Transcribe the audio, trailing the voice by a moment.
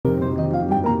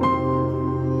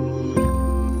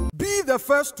the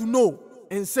first to know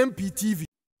Nsem-Pii TV.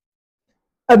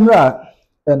 Emra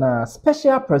and a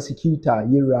special prosecutor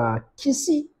Yira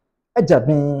Kisi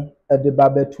Ejaben at the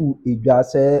Babetu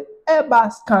Ijase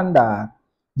Eba scandal.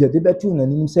 The debetu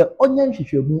nanim se onyan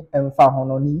hwehwemu emfa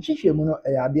hono ni hwehwemu no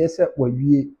eyade se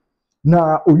wawie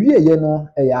na owie ye no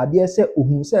eyade se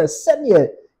ohun se sene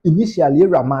initially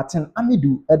Martin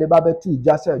Amidu at the Babetu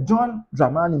Ijase John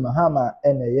Dramani Mahama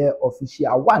ene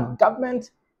official one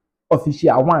government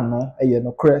official one no eye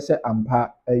no krese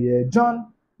ampa eye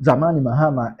John Dramani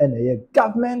Mahama ene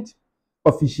government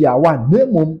official one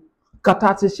nemum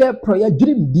katate she proye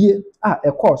dream die a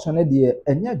ekọ ne de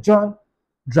enye John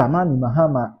Dramani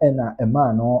Mahama ena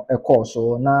emano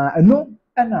ekoso na eno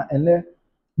ena ele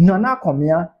Nana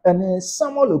Akomea ene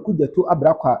Samuel Okudzeto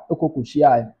abrakwa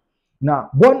ekokohia na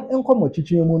bon enkomo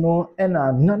chichiemu no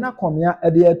ena Nana Akomea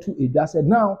ede atu edwa se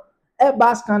now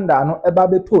eba scandal no eba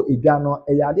beto edwa no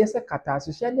eyade se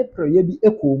katasehye ne proye bi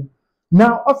ekom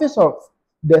now office of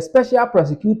the special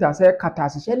prosecutor say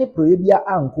katasehye ne proye bi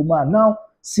ankoma now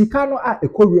sika no a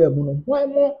ekowura mu no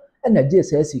hwanmo ena je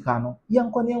se sika no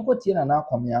yenko tie Nana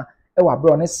Akomea e wa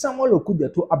bro ne Samuel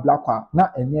Okudzeto ablakwa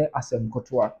na enye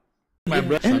asemkotoa.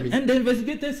 And the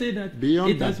investigators say that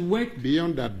beyond it that, has worked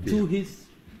beyond that to his.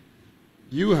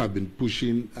 You have been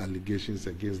pushing allegations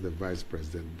against the vice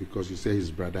president because you say his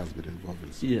brother has been involved in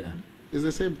this. Yeah. It's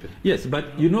the same thing. Yes,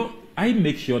 but you know, I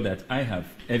make sure that I have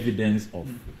evidence of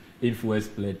influence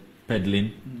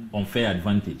peddling, unfair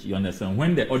advantage. You understand?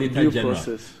 When the Auditor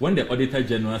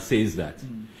General says that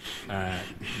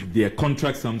their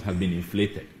contract sums have been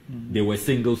inflated, they were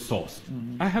single sourced,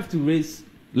 I have to raise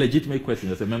legitimate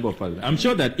questions as a member of parliament. I'm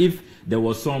sure that if there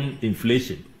was some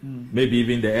inflation, maybe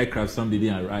even the aircraft some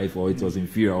didn't arrive, or it was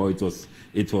inferior, or it was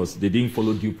they didn't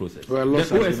follow due process. Well, the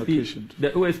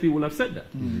OSP will have said that.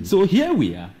 So here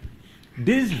we are.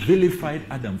 This vilified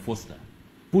Adam Foster,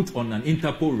 put on an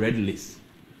Interpol red list,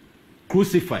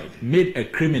 crucified, made a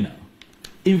criminal.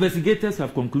 Investigators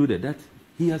have concluded that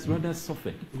he has rather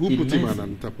suffered. Who put him on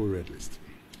an Interpol red list?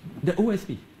 The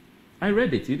OSP. I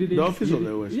read it. The office of the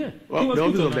OSP? Yeah. Well, the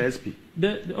office of the SP?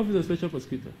 The office of special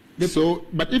prosecutor. So,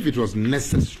 but if it was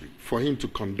necessary for him to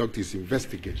conduct his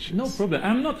investigation, no problem.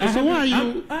 I'm not. So why are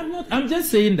you? I'm not. I'm just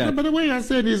saying that. No, but the way I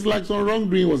said is like some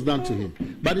wrongdoing was done to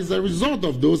him. But it's a result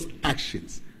of those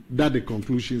actions that the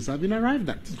conclusions have been arrived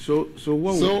at. So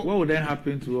what would then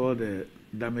happen to all the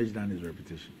damage done his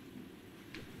reputation?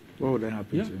 What would then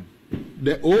happen to him?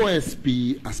 The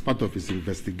OSP, as part of his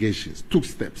investigations, took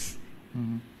steps.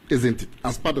 Isn't it?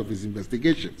 As part of his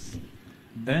investigations.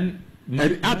 And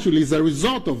actually, it's a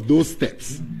result of those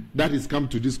steps that has come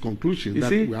to this conclusion. You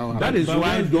see, that is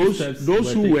why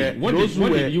those who were... What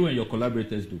did you and your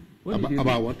collaborators do?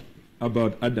 About what?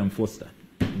 About Adam Foster,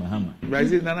 Mahama.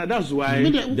 That's why...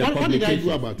 What did I do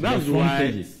about it?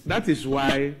 That is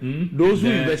why those who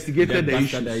investigated the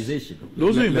issues...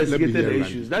 Those who investigated the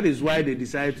issues, that is why they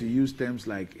decided to use terms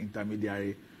like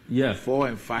intermediary, 4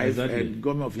 and 5, and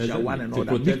government official 1 and all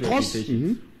that, because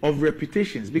of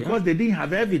reputations, because they didn't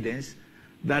have evidence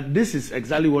that this is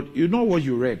exactly what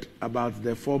you read about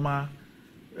the former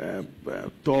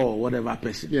or whatever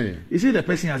person. You see, the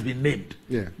person has been named.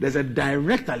 There's a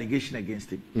direct allegation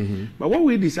against him. But what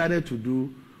we decided to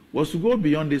do was to go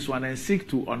beyond this one and seek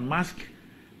to unmask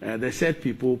the said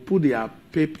people, put their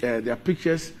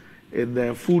pictures in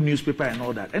the full newspaper and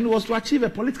all that, and it was to achieve a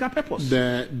political purpose.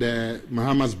 The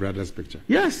Mahama's brother's picture.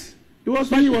 Yes, he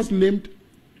was named.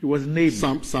 He was named.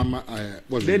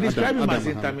 They described him as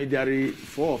intermediary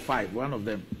 4 or 5, one of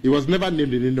them. He was never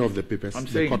named in any of the papers,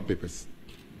 the court papers.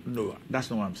 No, that's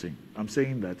not what I'm saying. I'm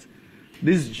saying that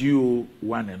this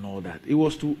GO1 and all that, it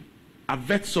was to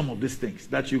avert some of these things,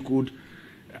 that you could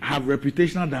have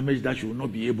reputational damage that you will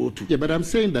not be able to. Yeah, but I'm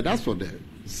saying that as for the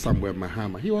Samuel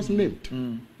Mahama, he was named.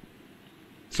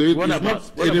 So it is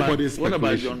not anybody's speculation. What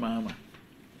about John Mahama?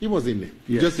 He was in there.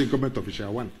 Yes. Just in government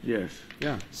official 1. Yes.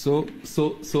 Yeah. So it's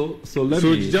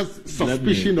just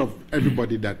suspicion of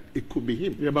everybody that it could be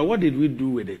him. Yeah, but what did we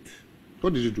do with it?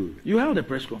 What did you do with it? You held a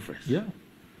press conference. Yeah.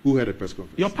 Who held a press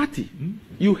conference? Your party.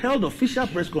 You held official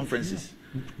press conferences.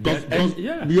 Because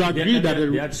you agreed that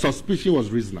the suspicion was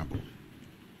reasonable.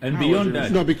 And beyond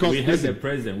that, no, because we had the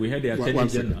president, we had the Attorney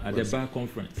General at the bar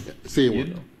conference. Say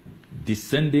what?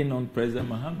 Descending on President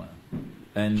Mahama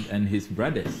and his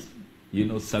brothers,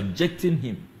 subjecting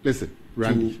him. Listen,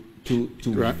 Randy, to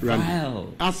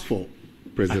Randy, as for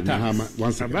President Mahama,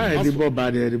 once again,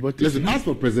 listen, as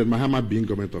for President Mahama being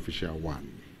government official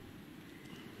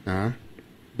 1,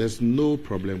 there's no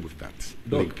problem with that.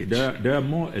 Look, there are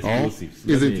more explosives.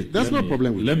 Isn't it? There's no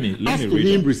problem with that. As to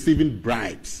him receiving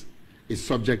bribes is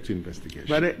subject to investigation.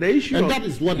 But the issue, and that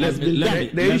is what has been done.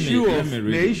 The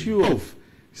issue of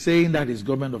saying that his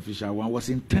government official one was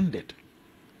intended,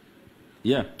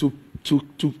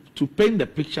 to paint the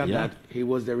picture that he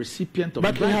was the recipient of.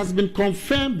 But it has been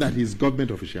confirmed that he's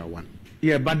government official one.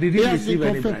 Yeah, but did he receive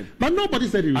any bribe? But nobody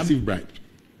said he received bribe.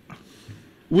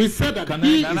 We said that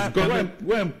he is government.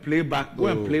 Go and play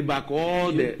back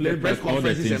all the press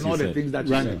conferences and all the things that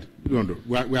you said. No.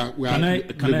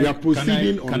 We are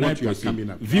proceeding on what you are coming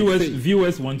up.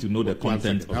 Viewers want to know the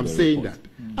content of the report. I'm saying that.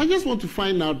 I just want to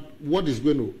find out what is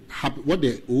going to happen, what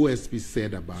the OSP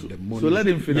said about the money. So let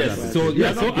him finish. Yes. So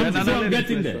I'm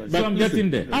getting there. But I'm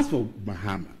getting there. As for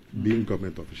Mahama being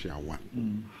government official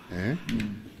one,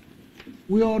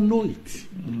 we all know it.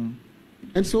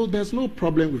 And so there's no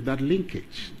problem with that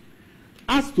linkage.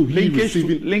 As to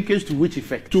linkage to which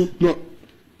effect?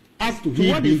 As to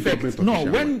what effect? No,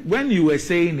 when you were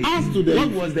saying it, as to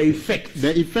what was the effect?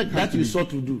 The effect that you sought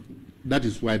to do. That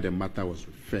is why the matter was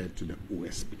referred to the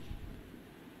OSP.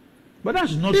 But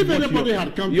that's not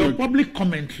your public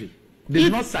commentary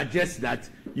did not suggest that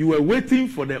you were waiting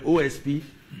for the OSP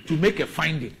to make a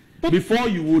finding before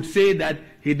you would say that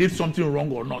he did something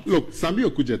wrong or not. Look, Nsem-Pii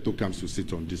Okudzeto comes to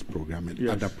sit on this program and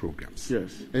other programs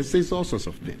and says all sorts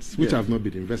of things which have not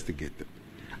been investigated.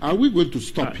 Are we going to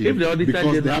stop him? If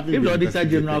the Auditor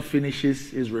General finishes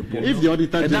his report,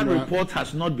 that report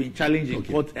has not been challenged in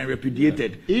court and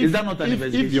repudiated, is that not an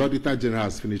investigation? If the Auditor General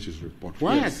has finished his report,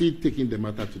 why has he taken the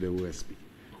matter to the OSP?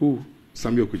 Who?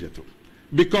 Nsem-Pii Okudzeto.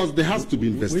 Because there has to be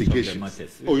investigation.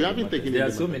 Oh, you haven't taken it. There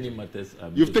are so many matters.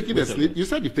 You've taken the SNIT. You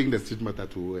said you've taken the SNIT matter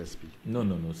to OSP. No.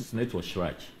 SNIT was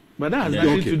Shraj. But that has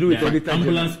nothing to do with Auditor General.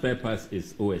 Ambulance spare parts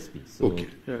is OSP. So okay.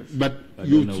 Yes. But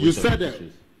you said that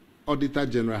Auditor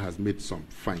General has made some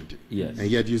finding. Yes. And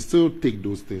yet you still take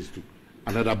those things to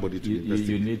another body to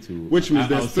investigate. You need to. Which means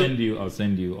I'll send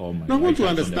you all my. No, I want to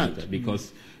understand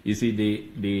because you see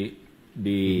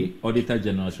the Auditor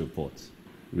General's reports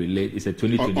relate. It's a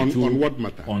 2022 on what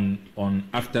matter? On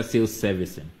after sales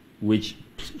servicing, which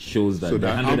shows that the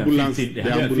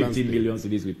 115 million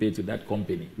cedis we paid to that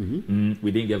company,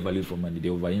 we didn't get value for money. They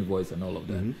over invoice and all of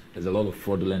that. There's a lot of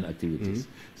fraudulent activities.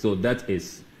 So that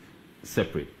is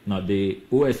separate. Now the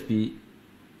OSP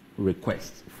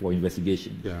request for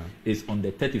investigation is on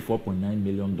the $34.9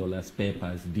 million spare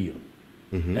parts deal.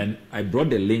 And I brought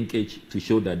the linkage to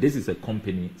show that this is a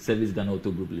company, Service Ghana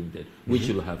Auto Group Limited, which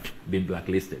should have been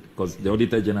blacklisted because the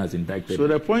Auditor General has indicted. So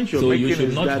the point you're making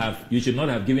is that you should not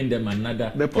have given them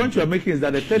another. The point you're making is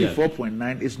that the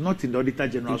 34.9 is not in the Auditor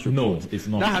General's report. No, it's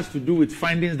not. That has to do with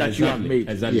findings that you have made.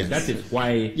 Exactly. Yes. That is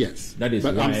why. Yes. That is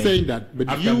but why. I'm saying that. But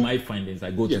after my findings,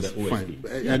 I go to the OSP. Fine.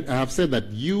 And I have said that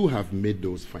you have made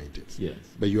those findings. Yes.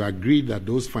 But you agreed that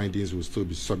those findings will still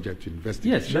be subject to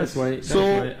investigation. Yes, that's why. So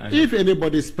if anybody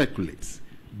speculates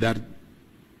that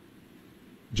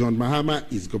John Mahama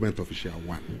is government official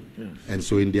one, and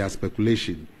so in their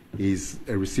speculation is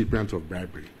a recipient of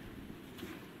bribery,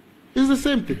 it's the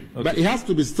same thing. Okay. But it has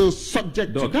to be still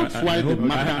subject to. That's why the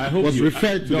matter was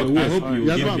referred to the OSP. I hope you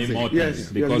give me more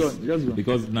time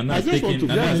because Nana's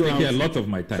taking a lot of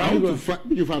my time. I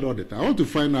want to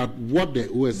find out what the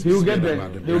OSP said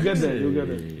about the bribery. He'll get there.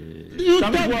 You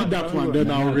tell me that one,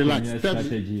 then I'll relax.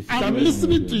 I'm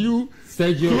listening to you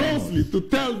closely to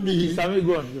tell me.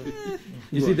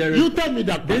 You see, you tell me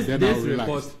that one, then I'll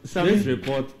relax. This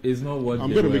report is not what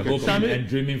they were hoping and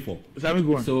dreaming for.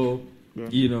 So,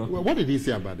 you know. Well, what did he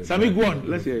say about it? Sami, go on.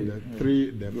 Let's hear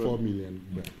it. The 4 million.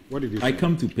 What did he say? I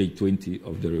come to page 20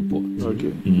 of the report.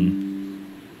 Okay.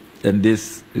 And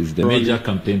this is the major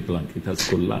campaign plan. It has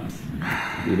collapsed.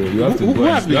 You know, you have to who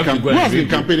has been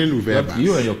campaigning with Evans?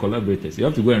 You and your collaborators. You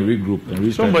have to go and regroup and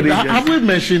restart. Somebody have we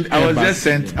mentioned? I was just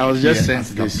sent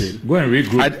this. Go and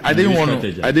regroup. I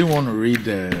didn't want to read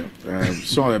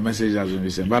some of the messages as we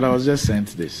sent, but I was just sent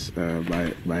this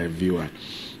by a viewer,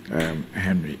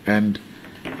 Henry, and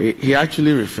he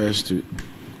actually refers to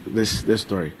this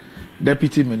story.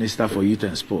 Deputy Minister for Youth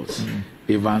and Sports,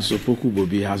 Evans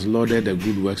Opoku-Bobi, has lauded the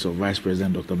good works of Vice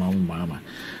President Dr. Mahama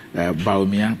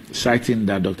Bawumia, citing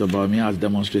that Dr. Bawumia has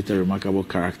demonstrated remarkable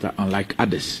character, unlike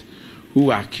others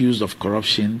who are accused of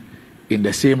corruption in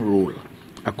the same role.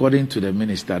 According to the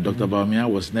minister, Dr. Bawumia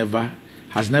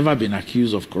has never been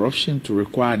accused of corruption to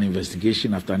require an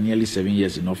investigation after nearly 7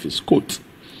 years in office. Quote,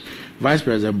 Vice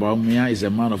President Bawumia is a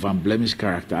man of unblemished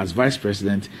character. As Vice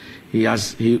President, he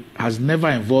has never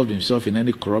involved himself in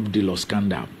any corrupt deal or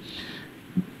scandal.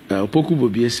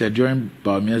 Opoku-Bobi said during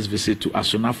Bawumia's visit to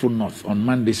Asonafo North on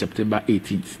Monday, September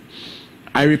 18th.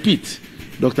 I repeat,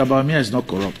 Dr. Bawumia is not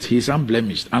corrupt. He is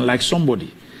unblemished. Unlike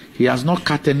somebody, he He has not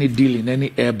cut any deal in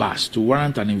any Airbus to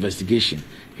warrant an investigation.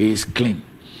 He is clean.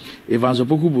 Evans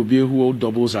Opoku-Bobie, who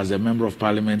doubles as a member of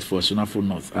parliament for Sunafo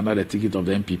North under the ticket of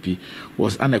the MPP,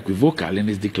 was unequivocal in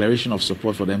his declaration of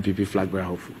support for the MPP flag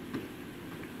bearer.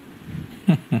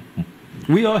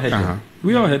 We all heard them.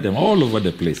 We all heard them all over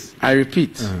the place. I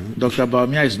repeat, Dr.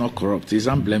 Bawumia is not corrupt. He is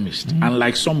unblemished.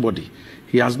 Unlike somebody,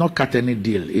 he has not cut any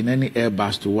deal in any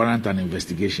Airbus to warrant an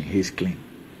investigation. He is clean.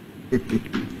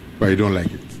 But you don't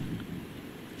like it.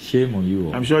 Shame on you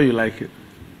all. I'm sure you like it.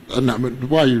 No, but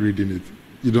why are you reading it?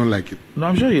 You don't like it? No,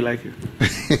 I'm sure you like it.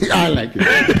 I like it.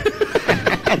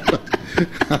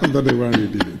 I'm not the one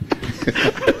reading it.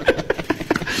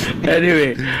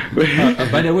 Anyway.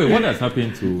 By the way, what has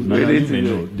happened to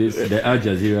the Al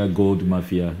Jazeera gold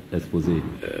mafia expose?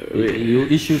 You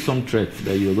issued some threats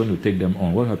that you were going to take them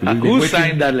on. What happened? Who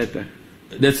signed that letter?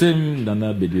 The same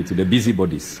Nana Bedi to the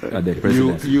busybodies at the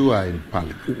presidency. You are in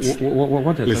parliament.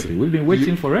 What has happened? We've been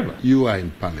waiting forever. You are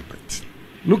in parliament.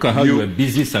 Look at how you were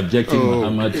busy subjecting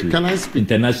Muhammad to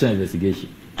international investigation.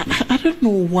 I don't know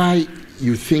why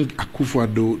you think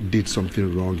Akufo-Addo did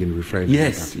something wrong in referring to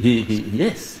yes,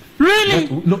 yes. Really?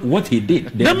 No, what he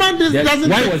did. The man doesn't.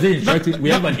 Why was he instructed? We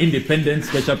have an independent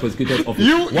special prosecutor's office.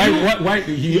 Why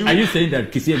are you saying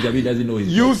that Kisi Ejabi doesn't know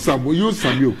his job?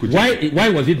 Why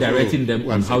was he directing them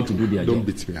on how to do their job? Don't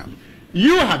beat me up.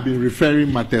 You have been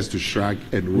referring matters to Shrag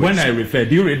and West. When I refer,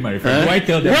 do you read my reference? Do I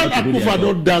tell them how to do their job?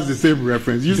 Akufo-Addo does the same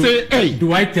reference. You say, hey,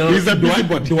 do I tell he's a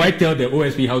busybody. Do I tell the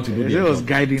OSP how to do their job? He was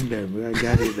guiding them. We are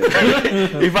guiding them.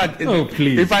 In fact,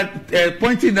 please. In fact,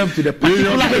 pointing them to the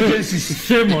particular agencies.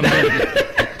 Shame on them.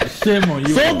 Shame on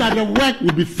you. So that the work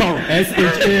will be thorough.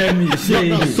 SHAME.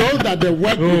 Shame. So that the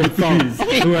work will be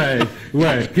thorough.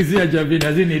 Why? Kisi Ejabi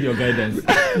doesn't need your guidance.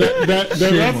 The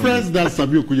reference that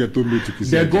Sabi Okuye told me to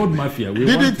Kisi the gold mafia.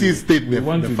 Didn't he state the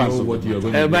facts of what you are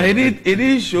going to do? But he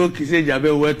didn't show Kisi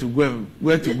Ejabi where to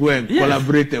go and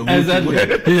collaborate. Exactly.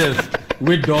 Yes.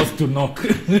 With doors to knock.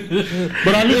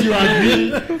 But at least you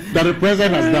agree that the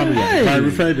president has done well by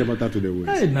referring the matter to the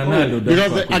West.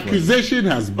 Because the accusation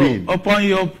has been upon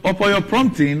your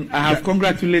prompting, I have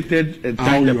congratulated and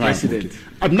thanked the president.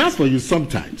 I'm not for you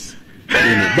sometimes.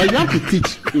 But you have to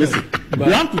teach. Listen, you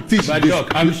have to teach. But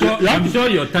Doc, I'm sure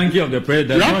your thanking of the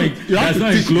president does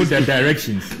not include the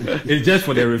directions. It's just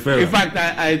for the referral. In fact,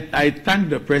 I thank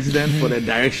the president for the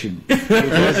direction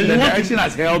because the direction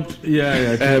has helped.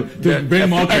 To bring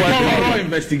more thorough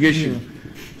investigation.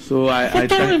 So I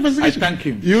thank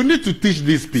him. You need to teach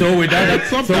these people. So without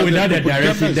the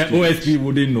direction, the OSP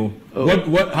wouldn't know.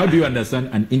 How do you understand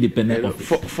an independent office?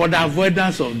 For the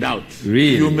avoidance of doubt.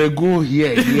 Really? You may go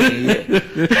here.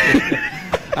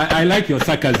 I like your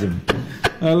sarcasm.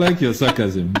 I like your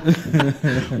sarcasm.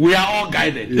 We are all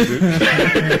guided.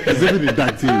 It's even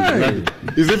inductive.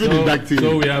 It's even inductive.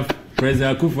 So we have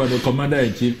President Akufo-Addo,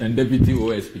 Commander-in-Chief, and Deputy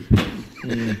OSP.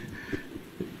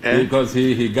 Because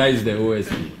he guides the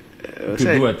OSP.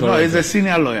 No, he's a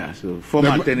senior lawyer, so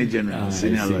former Attorney General,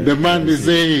 senior lawyer. The man is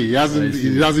saying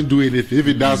he doesn't do anything. If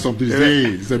he does something, he say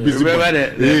he's a busy boy.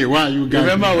 Hey, why are you guys?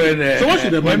 Remember when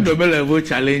the level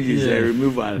challenges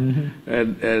removal, and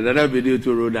another video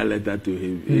to wrote that letter to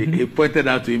him. He pointed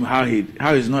out to him how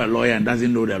he's not a lawyer and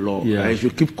doesn't know the law. He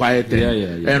should keep quiet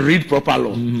and read proper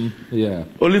law.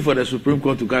 Only for the Supreme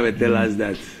Court to come and tell us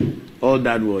that all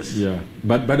that was.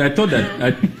 But I thought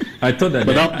that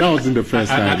that was in the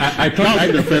first time. I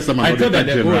thought the first time I thought that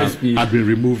the OSP had been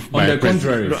removed by the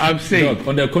contrary. No, I'm saying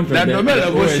on the contrary. That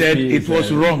Nobel said it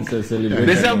was wrong.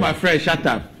 They said, my friend, shut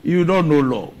up. You don't know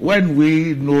law. When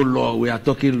we know law, we are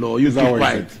talking law. You keep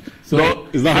quiet. So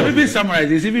have you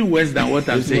summarized? It's even worse than what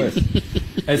I'm saying.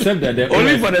 Except that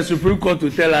only for the Supreme Court to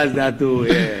tell us that the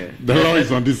law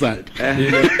is on this side.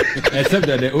 Except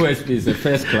that the OSP is a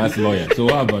first-class lawyer. So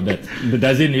what about that?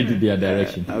 Does he need their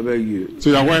direction? I beg you. So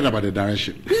you're worried about the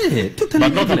direction, totally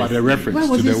but not about the reference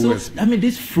to the OSP. I mean,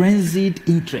 this frenzied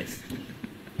interest.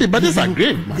 But these are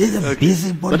great, man.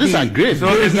 But these are great. So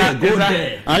is that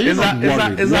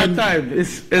time?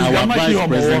 Is Gamashi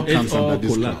Omowo? It's all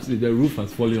collapsed. The roof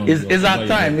has fallen on. Is that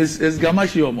time? Is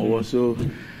Gamashi Omowo? So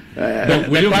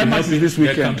the climax is this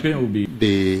weekend. The campaign will be.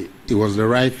 It was the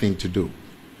right thing to do,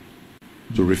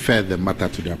 to refer the matter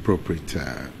to the appropriate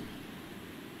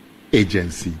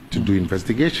agency to do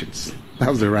investigations. That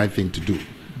was the right thing to do,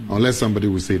 unless somebody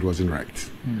would say it wasn't right.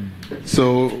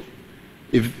 So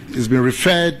if it's been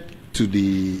referred to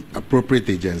the appropriate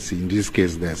agency, in this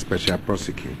case the special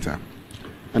prosecutor,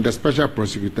 and the special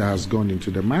prosecutor has gone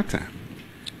into the matter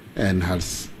and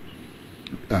has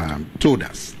told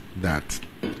us that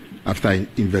after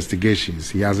investigations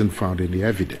he hasn't found any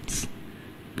evidence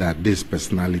that these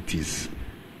personalities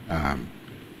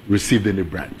received any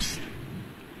bribes.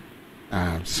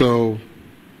 So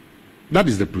that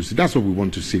is the procedure. That's what we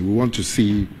want to see. We want to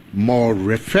see more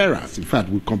referrals. In fact,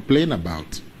 we complain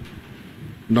about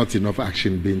not enough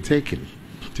action being taken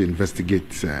to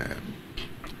investigate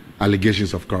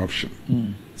allegations of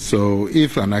corruption. So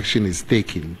if an action is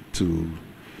taken to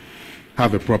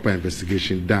have a proper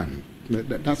investigation done,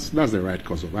 that's the right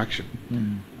course of action.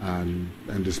 And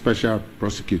the special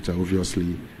prosecutor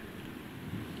obviously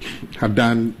have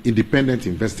done independent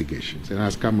investigations and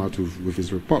has come out with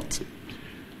his report.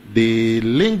 The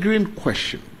lingering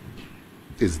question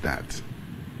is that,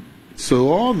 so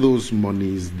all those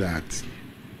monies that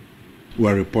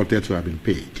were reported to have been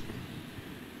paid,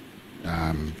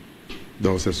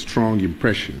 there was a strong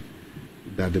impression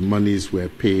that the monies were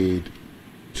paid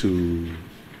to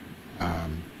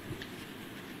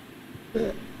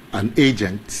an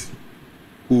agent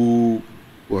who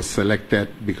was selected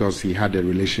because he had a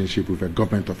relationship with a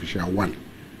government official one.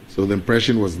 So the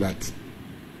impression was that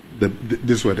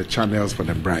these were the channels for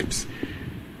the bribes.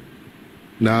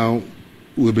 Now,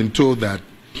 we've been told that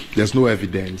there's no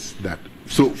evidence that.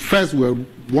 So first, we're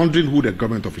wondering who the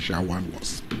government official one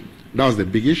was. That was the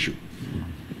big issue.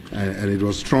 And it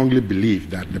was strongly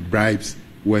believed that the bribes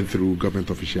went through government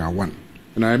official one.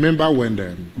 And I remember when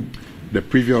the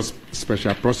previous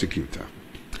special prosecutor,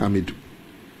 Hamid,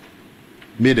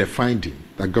 made a finding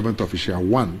that government official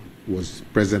one was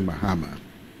President Mahama.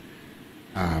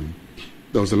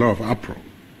 There was a lot of uproar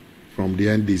from the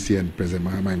NDC and President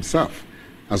Mahama himself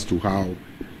as to how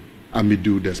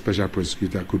Amidu, the special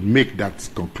prosecutor, could make that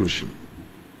conclusion.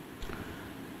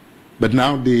 But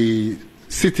now the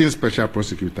sitting special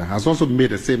prosecutor has also made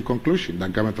the same conclusion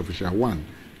that government official one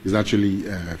is actually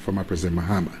former President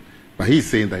Mahama. But he's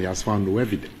saying that he has found no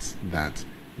evidence that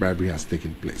bribery has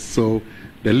taken place. So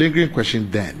the lingering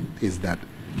question then is that,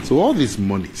 so all these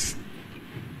monies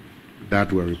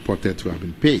that were reported to have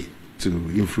been paid to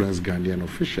influence Ghanaian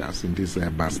officials in this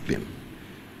Airbus thing,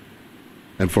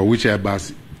 and for which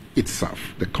Airbus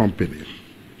itself, the company,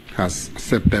 has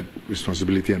accepted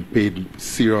responsibility and paid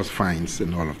serious fines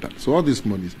and all of that. So all these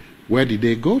monies, where did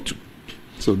they go to?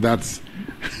 So that's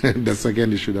the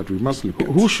second issue that we must look at.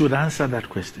 Who should answer that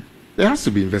question? It has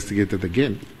to be investigated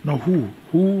again. No, who?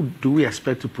 Who do we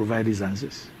expect to provide these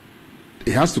answers?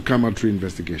 It has to come out through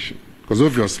investigation, because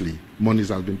obviously monies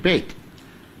have been paid.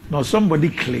 No, somebody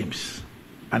claims,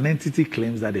 an entity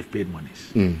claims that they've paid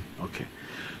monies. Okay.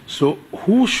 So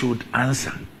who should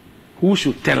answer? Who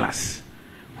should tell us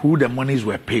who the monies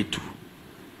were paid to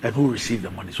and who received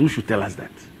the monies? Who should tell us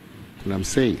that? And I'm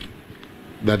saying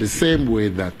that the same way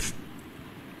that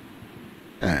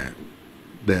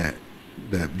the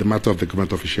matter of the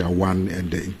government official one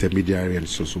and the intermediary and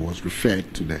so was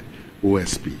referred to the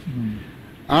OSP,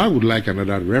 I would like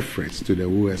another reference to the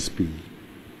OSP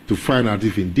to find out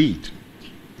if indeed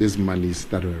these monies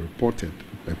that were reported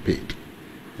were paid.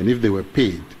 And if they were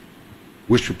paid,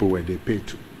 which people were they paid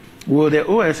to? Well, the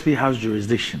OSP has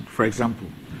jurisdiction. For example,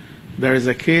 there is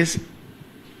a case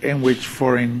in which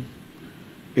foreign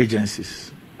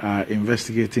agencies are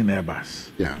investigating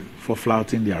Airbus for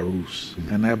flouting their rules.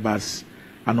 And Airbus,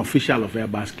 an official of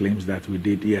Airbus claims that we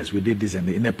did this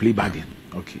in a plea bargain.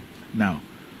 Okay. Now,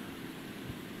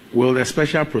 will the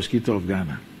special prosecutor of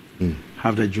Ghana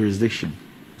have the jurisdiction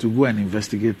to go and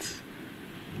investigate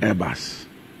Airbus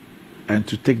and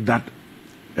to take that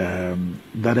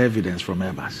that evidence from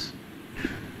Airbus?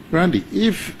 Randy,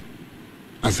 if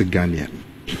as a Ghanaian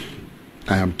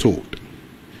I am told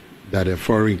that a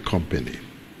foreign company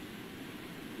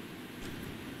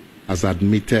has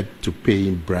admitted to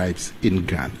paying bribes in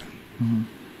Ghana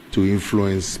to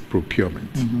influence procurement,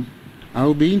 I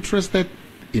will be interested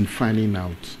in finding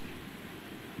out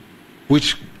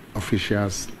which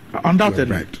officials undoubtedly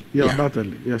were bribed.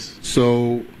 Undoubtedly, yes.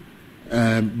 So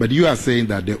but you are saying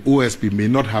that the OSP may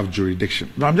not have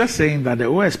jurisdiction. No, I'm just saying that the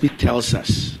OSP tells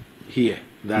us here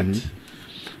that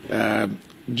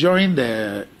during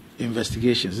the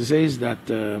investigations, it says that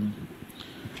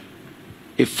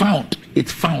it found,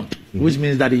 which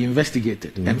means that he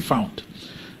investigated and found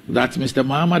that Mr.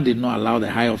 Mahama did not allow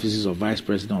the high offices of vice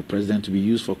president or president to be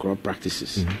used for corrupt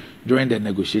practices during the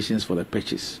negotiations for the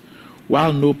purchase,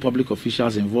 while no public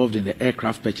officials involved in the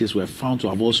aircraft purchase were found to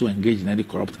have also engaged in any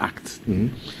corrupt act.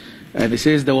 And it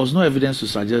says there was no evidence to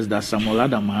suggest that Samuel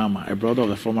Adam Mahama, a brother of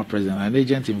the former president, an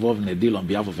agent involved in a deal on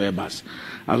behalf of Airbus,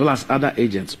 as well as other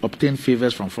agents, obtained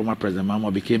favors from former President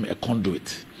Mahama, became a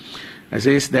conduit. It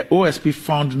says the OSP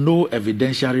found no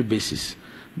evidentiary basis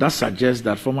that suggests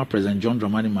that former President John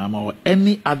Dramani Mahama or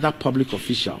any other public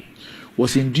official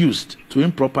was induced to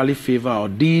improperly favor or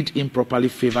did improperly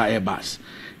favor Airbus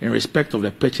in respect of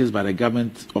the purchase by the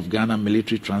government of Ghana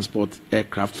military transport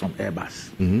aircraft from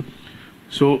Airbus.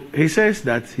 So he says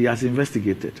that he has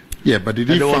investigated. Yeah, but did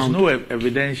he there found was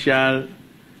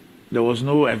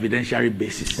no evidentiary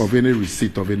basis of any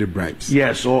receipt of any bribes?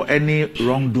 Yes, or any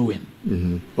wrongdoing,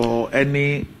 or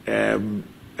any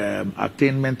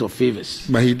attainment of favors.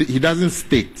 But he doesn't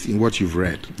state in what you've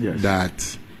read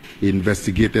that he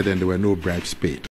investigated and there were no bribes paid.